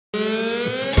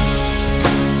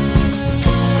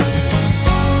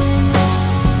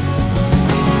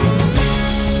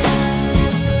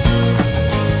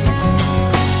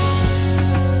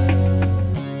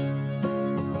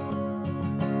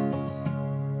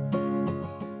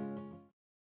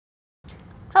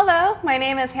Hello, my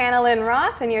name is Hannah Lynn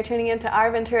Roth, and you're tuning into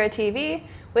OurVentura TV.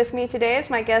 With me today is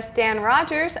my guest Dan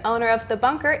Rogers, owner of the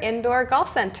Bunker Indoor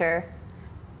Golf Center.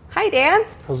 Hi, Dan.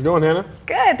 How's it going, Hannah?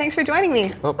 Good. Thanks for joining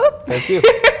me. Oh, thank you.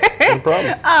 No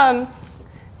problem.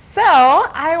 So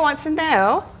I want to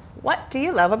know, what do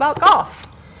you love about golf?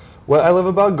 What I love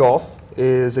about golf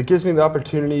is it gives me the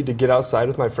opportunity to get outside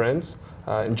with my friends,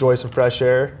 enjoy some fresh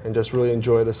air, and just really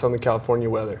enjoy the Southern California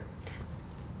weather.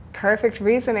 Perfect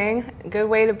reasoning. Good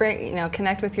way to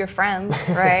connect with your friends,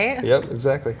 right? Yep,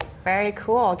 exactly. Very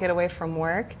cool. Get away from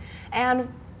work. And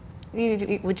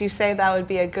would you say that would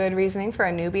be a good reasoning for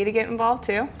a newbie to get involved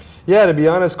too? Yeah, to be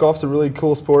honest, golf's a really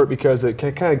cool sport because it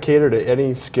can kind of cater to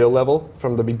any skill level,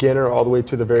 from the beginner all the way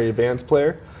to the very advanced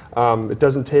player. It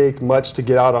doesn't take much to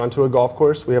get out onto a golf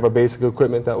course. We have our basic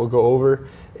equipment that we'll go over,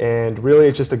 and really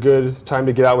it's just a good time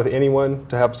to get out with anyone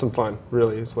to have some fun,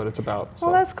 really is what it's about. So.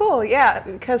 Well, that's cool, yeah,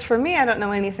 because for me, I don't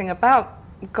know anything about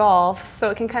golf, so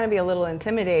it can kind of be a little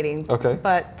intimidating. Okay.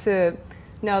 But to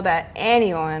know that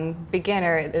anyone,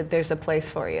 beginner, there's a place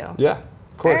for you. Yeah,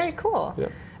 of course. Very cool. Yeah.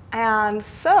 And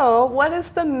so, what is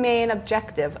the main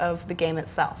objective of the game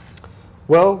itself?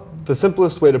 Well, the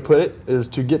simplest way to put it is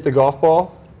to get the golf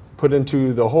ball put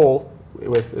into the hole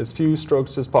with as few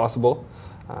strokes as possible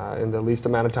in the least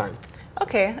amount of time.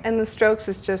 Okay, and the strokes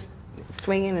is just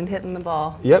swinging and hitting the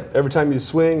ball. Yep, every time you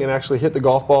swing and actually hit the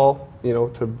golf ball,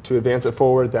 to advance it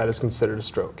forward, that is considered a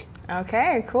stroke.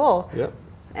 Okay, cool. Yep.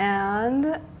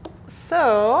 And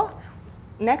so,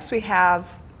 next we have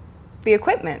the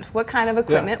equipment. What kind of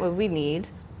equipment would we need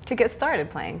to get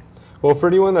started playing? Well, for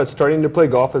anyone that's starting to play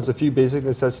golf, there's a few basic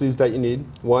necessities that you need.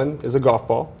 One is a golf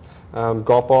ball.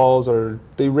 Golf balls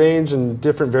they range in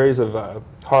different varies of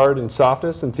hard and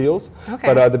softness and feels.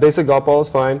 Okay. But the basic golf ball is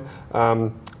fine.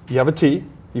 You have a tee.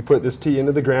 You put this tee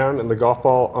into the ground and the golf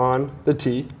ball on the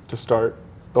tee to start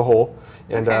the hole.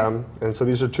 And, okay. And so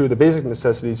these are two of the basic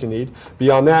necessities you need.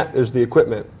 Beyond that, there's the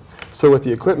equipment. So with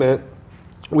the equipment,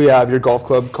 we have your golf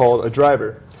club called a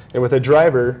driver. And with a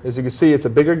driver, as you can see, it's a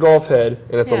bigger golf head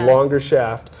and it's a longer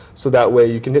shaft. So that way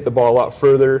you can hit the ball a lot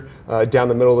further down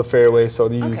the middle of the fairway.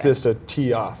 So you use this to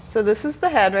tee off. So this is the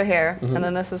head right here, and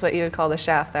then this is what you would call the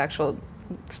shaft, the actual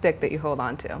stick that you hold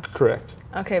on to. Correct.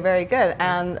 Okay, very good.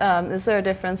 And is there a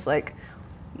difference like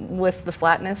with the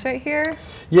flatness right here?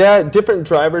 Yeah, different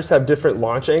drivers have different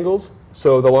launch angles.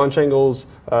 So the launch angles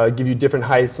give you different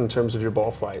heights in terms of your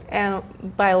ball flight. And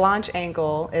by launch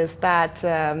angle, is that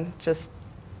just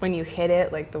when you hit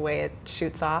it, like the way it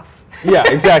shoots off? Yeah,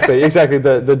 exactly, exactly.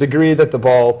 The degree that the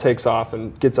ball takes off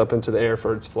and gets up into the air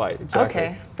for its flight. Exactly.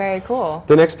 Okay, very cool.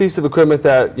 The next piece of equipment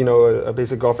that a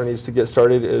basic golfer needs to get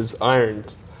started is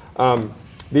irons.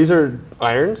 These are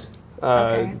irons.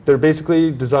 They're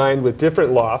basically designed with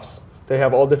different lofts. They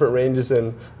have all different ranges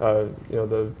in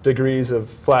the degrees of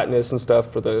flatness and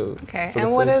stuff for the. Okay,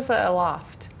 and what is a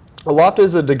loft? A loft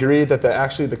is a degree that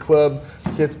actually the club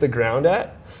hits the ground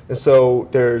at. And so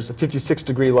there's a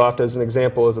 56-degree loft as an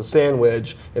example as a sand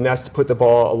wedge, and that's to put the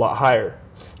ball a lot higher.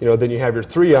 Then you have your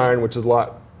 3-iron, which is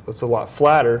a lot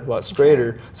flatter, a lot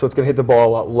straighter, so it's going to hit the ball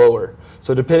a lot lower.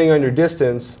 So depending on your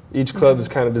distance, each club is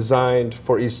kind of designed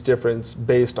for each difference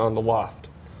based on the loft.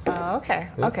 Oh, okay.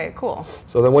 Yeah. Okay, cool.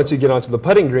 So then once you get onto the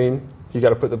putting green, you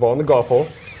got to put the ball in the golf hole.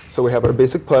 So we have our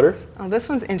basic putter. Oh, this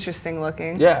one's interesting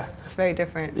looking. Yeah. It's very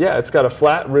different. Yeah, it's got a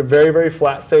flat, very, very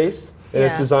flat face. And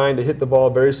it's designed to hit the ball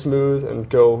very smooth and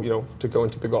go, to go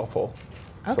into the golf hole.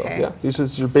 Okay. So, yeah, this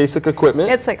is your basic equipment.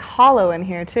 It's like hollow in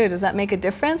here too. Does that make a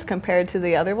difference compared to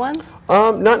the other ones?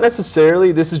 Not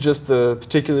necessarily. This is just the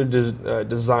particular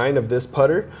design of this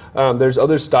putter. There's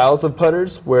other styles of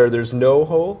putters where there's no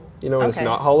hole, and it's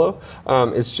not hollow.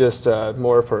 It's just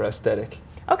more for aesthetic.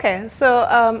 Okay.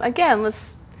 So again,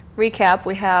 let's recap.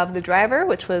 We have the driver,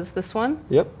 which was this one.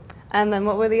 Yep. And then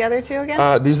what were the other two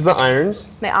again? These are the irons.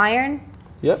 The iron?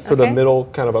 Yep, for the middle,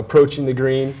 kind of approaching the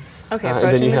green. Okay,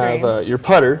 and then you have your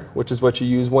putter, which is what you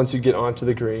use once you get onto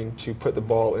the green to put the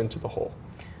ball into the hole.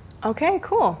 Okay,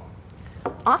 cool.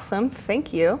 Awesome,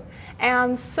 thank you.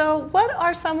 And so what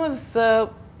are some of the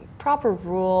proper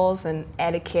rules and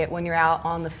etiquette when you're out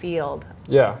on the field?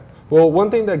 Yeah, well,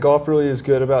 one thing that golf really is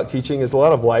good about teaching is a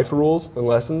lot of life rules and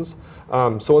lessons.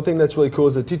 So one thing that's really cool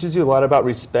is it teaches you a lot about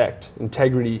respect,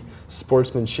 integrity,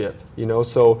 sportsmanship,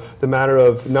 so the matter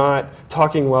of not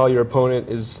talking while your opponent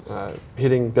is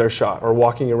hitting their shot or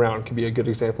walking around can be a good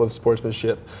example of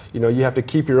sportsmanship. You have to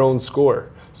keep your own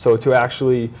score. So to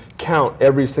actually count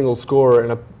every single score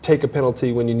and take a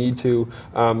penalty when you need to,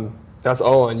 that's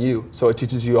all on you. So it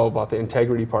teaches you all about the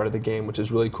integrity part of the game, which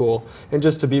is really cool. And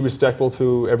just to be respectful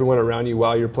to everyone around you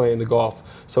while you're playing the golf.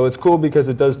 So it's cool because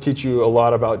it does teach you a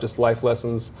lot about just life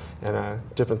lessons and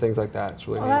different things like that. It's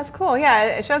really neat. That's cool. Yeah,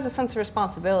 it shows a sense of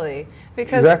responsibility.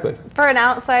 Because Exactly. for an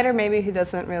outsider, maybe who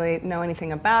doesn't really know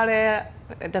anything about it,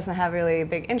 doesn't have really a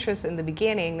big interest in the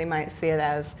beginning, they might see it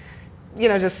as, you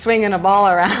know, just swinging a ball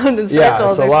around in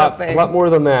circles or something. A lot more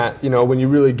than that, you know, when you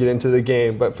really get into the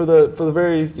game. But for the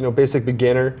very, you know, basic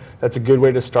beginner, that's a good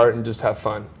way to start and just have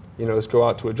fun. You know, just go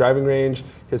out to a driving range,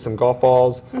 hit some golf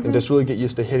balls, and just really get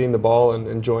used to hitting the ball and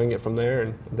enjoying it from there,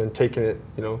 and then taking it,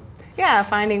 you know. Yeah,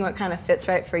 finding what kind of fits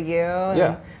right for you.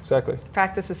 Yeah, exactly.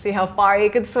 Practice to see how far you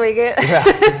can swing it.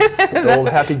 Yeah, the old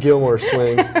Happy Gilmore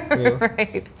swing. You know,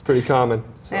 right. It's pretty common.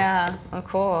 So. Yeah, oh,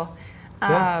 cool.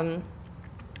 Yeah.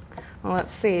 Well,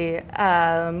 let's see.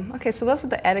 Okay, so those are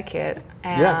the etiquette,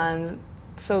 and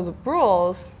so the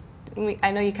rules.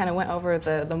 I know you kind of went over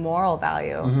the moral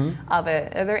value of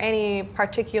it. Are there any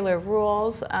particular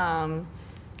rules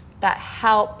that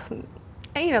help?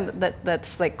 You know,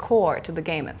 that's like core to the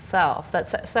game itself.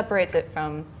 That separates it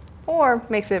from, or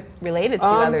makes it related to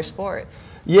other sports.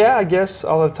 Yeah, I guess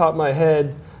off the top of my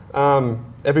head,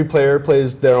 every player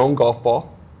plays their own golf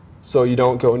ball. So you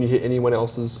don't go and you hit anyone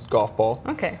else's golf ball.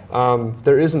 Okay.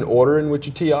 There is an order in which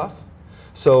you tee off.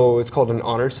 So it's called an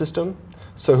honor system.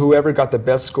 So whoever got the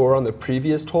best score on the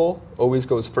previous hole always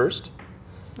goes first.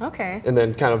 Okay. And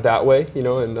then kind of that way, you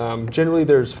know, and generally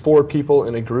there's 4 people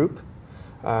in a group,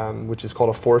 which is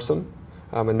called a foursome.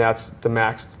 And that's the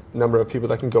max number of people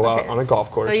that can go out on a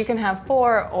golf course. So you can have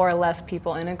 4 or less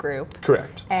people in a group.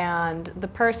 Correct. And the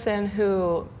person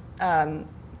who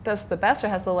does the best or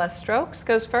has the less strokes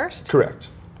goes first? Correct.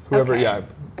 Whoever, Okay. yeah,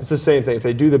 it's the same thing. If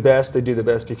they do the best, they do the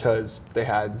best because they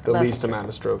had the Less least strokes. amount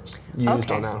of strokes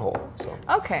used on that hole. So.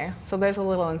 Okay, so there's a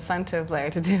little incentive there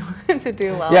to do to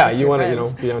do well. Yeah, with you your want to, you know,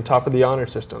 friends. be on top of the honor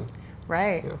system.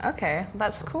 Right. Yeah. Okay,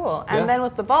 that's cool. And Yeah. then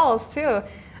with the balls too,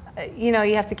 you know,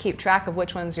 you have to keep track of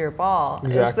which one's your ball.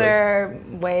 Exactly. Is there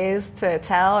ways to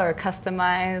tell or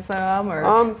customize them or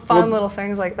fun well, little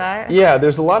things like that? Yeah,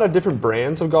 there's a lot of different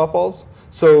brands of golf balls.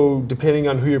 So depending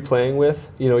on who you're playing with,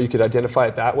 you know, you could identify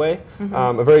it that way.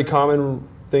 A very common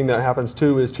thing that happens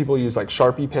too is people use like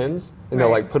Sharpie pens, and they'll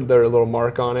like put their little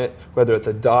mark on it, whether it's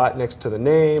a dot next to the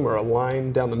name or a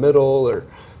line down the middle or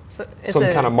So some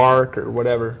kind of mark or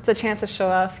whatever. It's a chance to show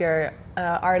off your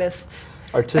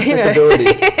Artistic ability.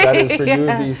 That is for you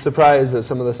to be surprised at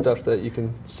some of the stuff that you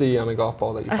can see on a golf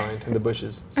ball that you find in the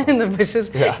bushes. So. in the bushes.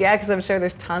 Yeah. Because I'm sure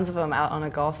there's tons of them out on a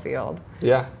golf field.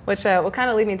 Yeah. Which will kind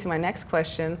of lead me to my next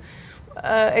question.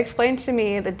 Explain to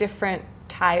me the different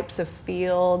types of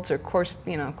fields or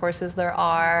courses there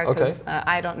are, because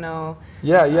I don't know.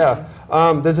 Yeah.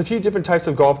 There's a few different types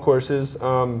of golf courses.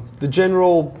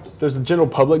 There's a general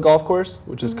public golf course,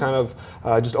 which is kind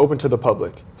of just open to the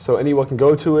public. So anyone can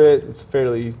go to it. It's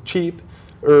fairly cheap.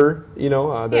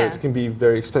 It can be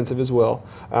very expensive as well.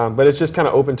 But it's just kind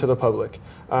of open to the public.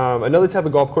 Another type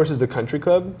of golf course is a country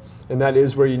club. And that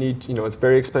is where you need, it's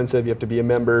very expensive. You have to be a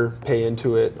member, pay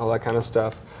into it, all that kind of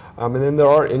stuff. And then there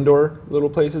are indoor little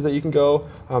places that you can go.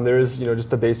 There is, just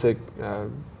the basic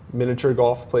miniature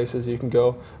golf places you can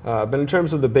go. But in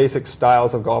terms of the basic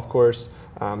styles of golf course,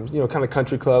 kind of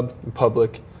country club and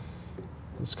public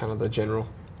is kind of the general.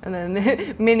 And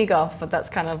then mini golf, but that's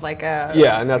kind of like a...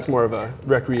 Yeah, and that's more of a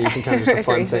recreation, kind of just a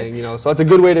fun thing, So it's a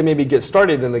good way to maybe get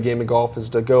started in the game of golf is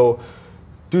to go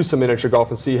do some miniature golf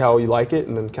and see how you like it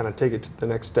and then kind of take it to the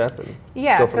next step and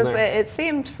go from because there. it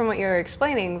seemed from what you're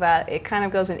explaining that it kind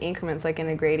of goes in increments, like in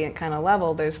a gradient kind of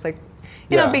level. There's like,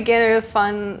 beginner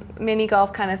fun mini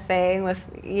golf kind of thing with,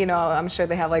 I'm sure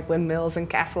they have like windmills and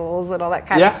castles and all that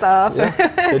kind of stuff.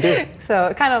 Yeah, they do.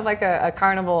 So kind of like a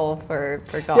carnival for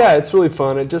golf. Yeah, it's really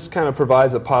fun. It just kind of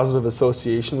provides a positive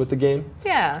association with the game.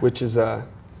 Yeah. Which is,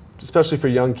 especially for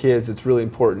young kids, it's really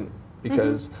important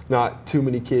because not too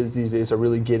many kids these days are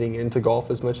really getting into golf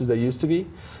as much as they used to be.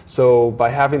 So by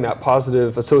having that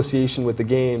positive association with the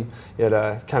game, it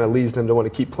kind of leads them to want to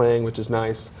keep playing, which is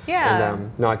nice. Yeah.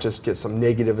 And not just get some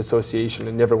negative association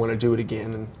and never want to do it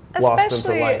again and lost them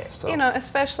for life. So.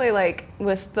 Especially like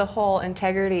with the whole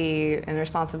integrity and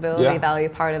responsibility value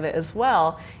part of it as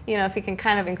well. If you can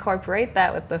kind of incorporate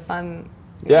that with the fun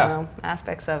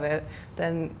aspects of it,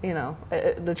 then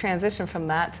the transition from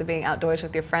that to being outdoors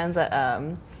with your friends at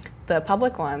the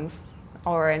public ones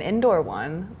or an indoor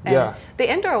one. And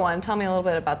the indoor one, tell me a little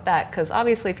bit about that, because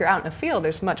obviously if you're out in a field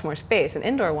there's much more space. An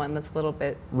indoor one, that's a little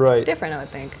bit different, I would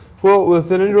think. Well,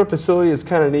 with an indoor facility, it's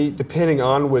kind of neat depending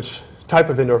on which type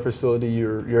of indoor facility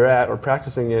you're at or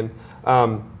practicing in.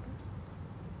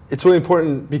 It's really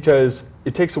important because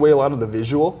it takes away a lot of the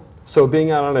visual. So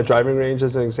being out on a driving range,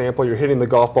 as an example, you're hitting the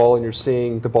golf ball and you're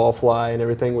seeing the ball fly and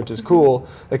everything, which is cool.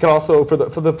 It can also, for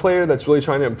the player that's really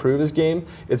trying to improve his game,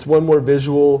 it's one more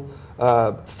visual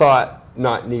thought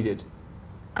not needed.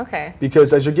 Okay.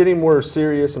 Because as you're getting more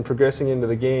serious and progressing into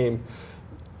the game,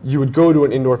 you would go to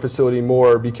an indoor facility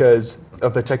more because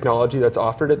of the technology that's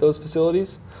offered at those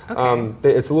facilities. Okay.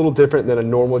 It's a little different than a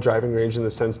normal driving range in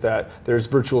the sense that there's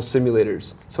virtual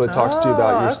simulators. So it talks to you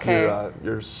about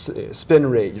your spin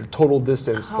rate, your total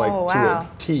distance, to a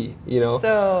T.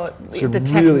 So you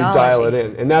really dial it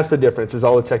in, and that's the difference. Is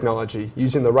all the technology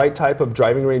using the right type of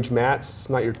driving range mats. It's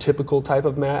not your typical type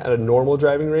of mat at a normal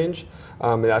driving range.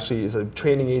 It actually is a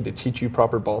training aid to teach you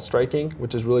proper ball striking,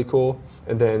 which is really cool.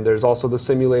 And then there's also the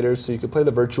simulators, so you can play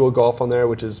the virtual golf on there,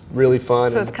 which is really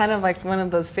fun. So it's kind of like one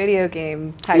of those video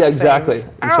game type Yeah, exactly.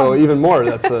 things. And so even more,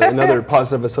 that's another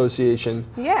positive association.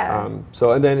 Yeah.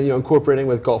 And then incorporating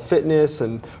with golf fitness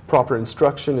and proper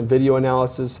instruction and video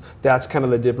analysis, that's kind of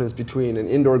the difference between an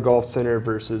indoor golf center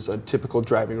versus a typical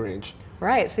driving range.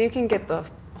 Right, so you can get the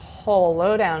whole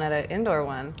lowdown at an indoor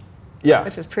one. Yeah.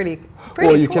 Which is pretty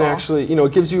well, you cool. can actually,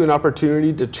 it gives you an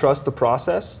opportunity to trust the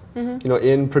process,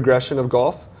 in progression of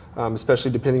golf, especially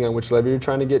depending on which level you're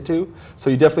trying to get to. So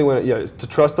you definitely want to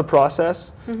trust the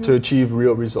process to achieve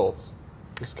real results.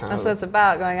 That's what it's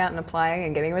about, going out and applying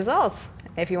and getting results.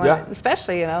 If you want,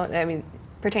 especially,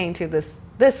 pertaining to this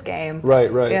game,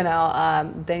 right.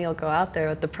 then you'll go out there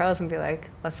with the pros and be like,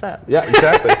 "What's up?" Yeah,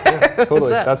 exactly. Yeah,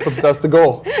 totally. That's the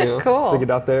goal. Cool. To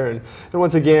get out there and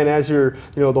once again, as you're,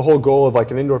 the whole goal of like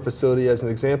an indoor facility, as an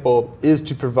example, is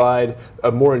to provide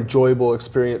a more enjoyable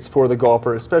experience for the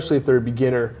golfer, especially if they're a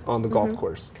beginner on the golf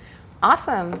course.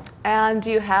 Awesome. And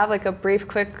do you have like a brief,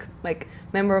 quick, like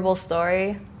memorable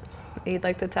story you'd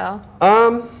like to tell?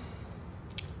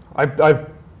 I've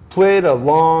played a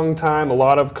long time, a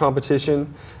lot of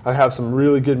competition. I have some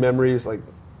really good memories, like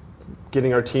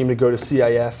getting our team to go to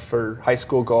CIF for high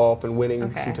school golf and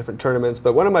winning some different tournaments.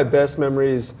 But one of my best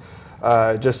memories,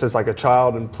 just as like a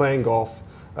child and playing golf,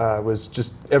 was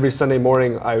just every Sunday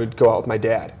morning I would go out with my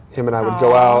dad. Him and I would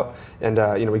go out, and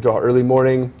we'd go out early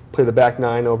morning, play the back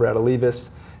nine over at Olivis,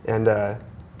 and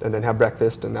then have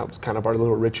breakfast, and that was kind of our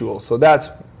little ritual. So that's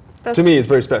to me, it's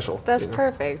very special. That's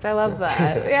perfect. I love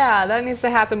that. Yeah, that needs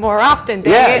to happen more often,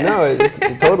 dang it. No,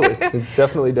 it totally. It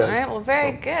definitely does. All right, well,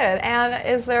 very good. And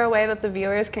is there a way that the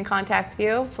viewers can contact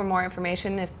you for more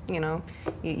information if, you know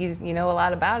a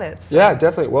lot about it? So. Yeah,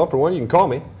 definitely. Well, for one, you can call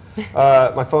me.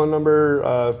 My phone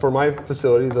number for my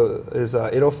facility is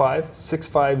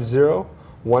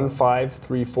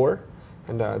 805-650-1534.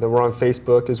 And then we're on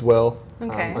Facebook as well,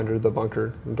 under the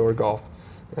Bunker Indoor Golf.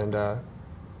 And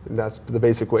that's the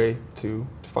basic way to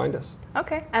find us.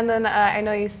 Okay, and then I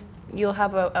know you'll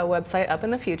have a website up in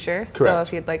the future. Correct. So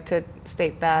if you'd like to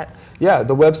state that. Yeah,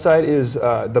 the website is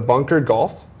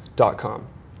thebunkergolf.com.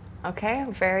 Okay,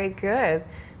 very good.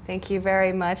 Thank you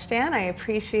very much, Dan. I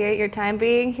appreciate your time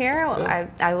being here. Yeah.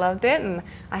 I loved it, and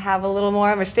I have a little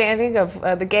more understanding of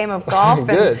the game of golf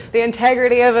and the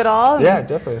integrity of it all. Yeah,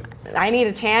 definitely. I need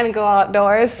a tan and go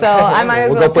outdoors, so I might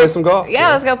as well go play some golf. Yeah,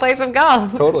 let's go play some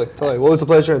golf. Totally. Well, it was a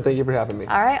pleasure, and thank you for having me.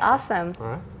 All right, awesome. All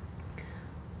right.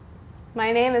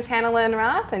 My name is Hannah Lynn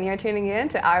Roth, and you're tuning in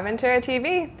to Our Ventura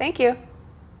TV. Thank you.